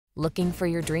Looking for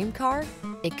your dream car?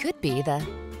 It could be the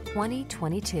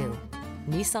 2022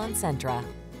 Nissan Sentra.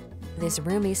 This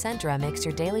roomy Sentra makes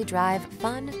your daily drive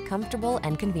fun, comfortable,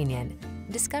 and convenient.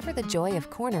 Discover the joy of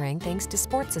cornering thanks to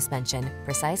sport suspension,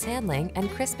 precise handling, and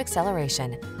crisp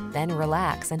acceleration. Then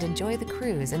relax and enjoy the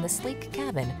cruise in the sleek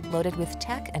cabin loaded with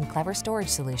tech and clever storage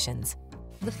solutions.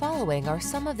 The following are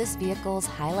some of this vehicle's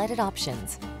highlighted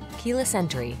options: keyless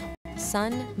entry,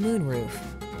 sun,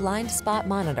 moonroof, blind spot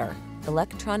monitor,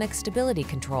 electronic stability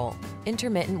control,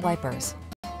 intermittent wipers,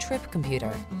 trip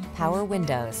computer, power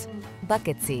windows,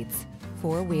 bucket seats,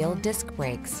 four-wheel disc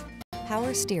brakes,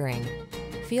 power steering.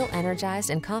 Feel energized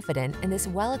and confident in this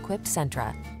well-equipped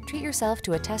Sentra. Treat yourself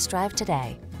to a test drive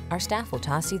today. Our staff will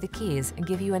toss you the keys and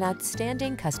give you an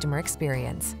outstanding customer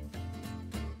experience.